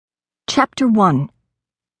Chapter 1.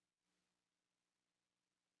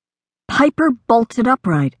 Piper bolted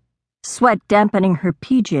upright, sweat dampening her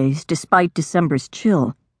PJs despite December's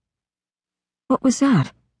chill. What was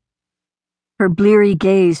that? Her bleary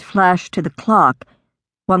gaze flashed to the clock,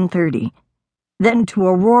 1:30, then to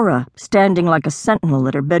Aurora standing like a sentinel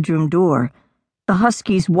at her bedroom door. The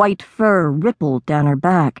husky's white fur rippled down her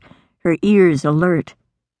back, her ears alert.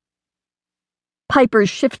 Piper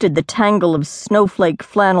shifted the tangle of snowflake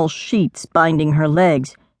flannel sheets binding her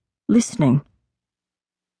legs, listening.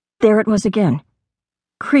 There it was again.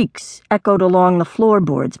 Creaks echoed along the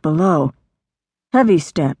floorboards below. Heavy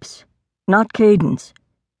steps, not cadence.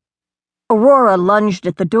 Aurora lunged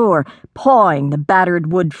at the door, pawing the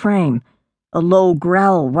battered wood frame. A low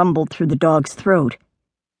growl rumbled through the dog's throat.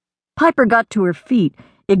 Piper got to her feet,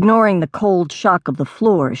 ignoring the cold shock of the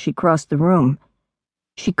floor as she crossed the room.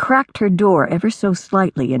 She cracked her door ever so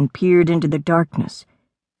slightly and peered into the darkness.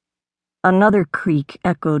 Another creak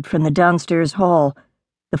echoed from the downstairs hall.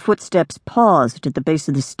 The footsteps paused at the base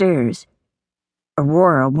of the stairs.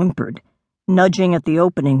 Aurora whimpered, nudging at the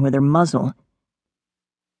opening with her muzzle.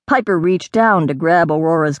 Piper reached down to grab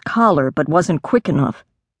Aurora's collar, but wasn't quick enough.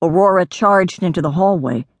 Aurora charged into the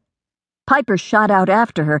hallway. Piper shot out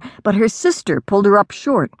after her, but her sister pulled her up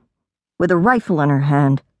short, with a rifle in her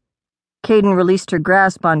hand. Caden released her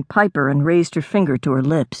grasp on Piper and raised her finger to her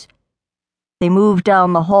lips. They moved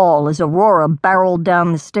down the hall as Aurora barreled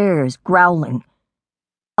down the stairs, growling.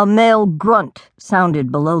 A male grunt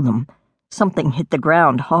sounded below them. Something hit the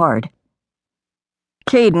ground hard.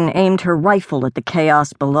 Caden aimed her rifle at the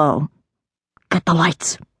chaos below. "Get the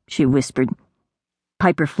lights," she whispered.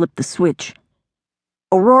 Piper flipped the switch.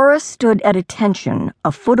 Aurora stood at attention,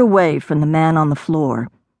 a foot away from the man on the floor.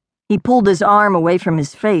 He pulled his arm away from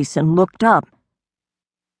his face and looked up.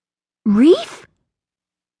 "Reef?"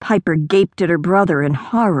 Piper gaped at her brother in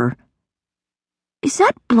horror. "Is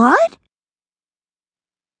that blood?"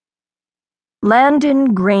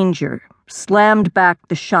 Landon Granger slammed back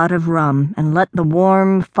the shot of rum and let the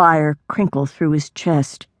warm fire crinkle through his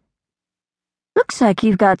chest. "Looks like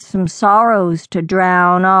you've got some sorrows to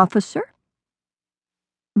drown, officer."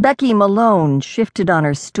 Becky Malone shifted on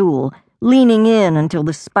her stool, leaning in until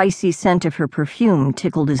the spicy scent of her perfume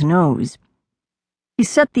tickled his nose. He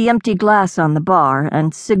set the empty glass on the bar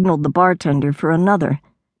and signaled the bartender for another.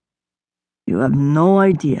 "You have no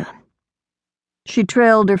idea." She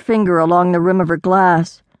trailed her finger along the rim of her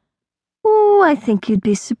glass. "Oh, I think you'd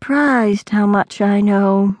be surprised how much I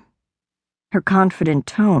know." Her confident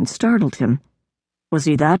tone startled him. Was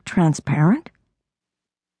he that transparent?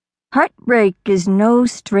 "Heartbreak is no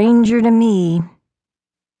stranger to me."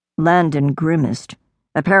 Landon grimaced.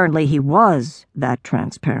 Apparently he was that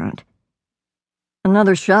transparent.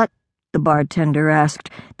 "Another shot?" the bartender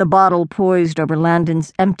asked, the bottle poised over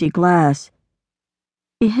Landon's empty glass.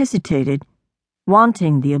 He hesitated,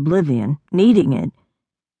 wanting the oblivion, needing it,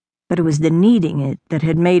 but it was the needing it that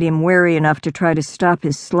had made him wary enough to try to stop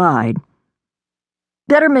his slide.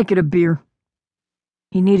 "Better make it a beer."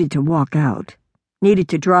 He needed to walk out, needed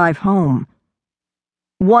to drive home.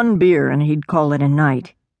 One beer and he'd call it a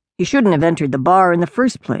night. He shouldn't have entered the bar in the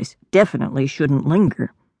first place, definitely shouldn't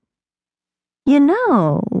linger. "You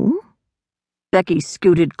know," Becky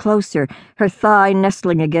scooted closer, her thigh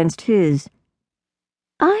nestling against his,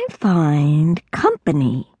 "I find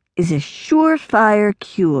company is a surefire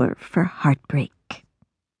cure for heartbreak."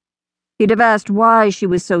 He'd have asked why she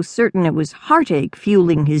was so certain it was heartache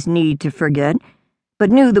fueling his need to forget,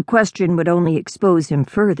 but knew the question would only expose him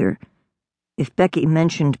further. If Becky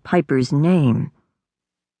mentioned Piper's name.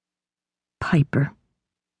 Piper.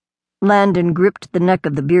 Landon gripped the neck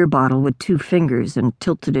of the beer bottle with 2 fingers and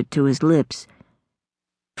tilted it to his lips.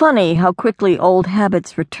 Funny how quickly old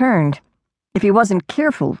habits returned. If he wasn't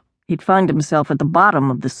careful, he'd find himself at the bottom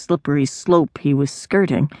of the slippery slope he was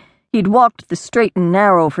skirting. He'd walked the straight and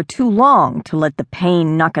narrow for too long to let the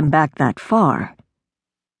pain knock him back that far.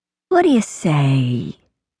 "What do you say?"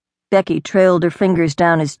 Becky trailed her fingers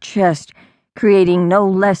down his chest, creating no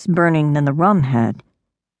less burning than the rum had.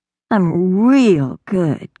 "I'm real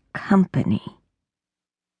good company."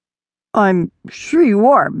 "I'm sure you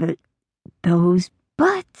are, but—" "Those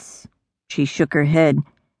buts," she shook her head.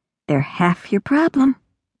 "They're half your problem."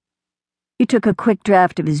 He took a quick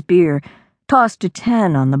draught of his beer, tossed a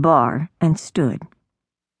 10 on the bar, and stood.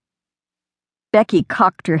 Becky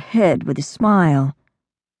cocked her head with a smile.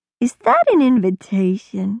 "Is that an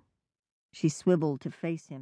invitation?" She swiveled to face him.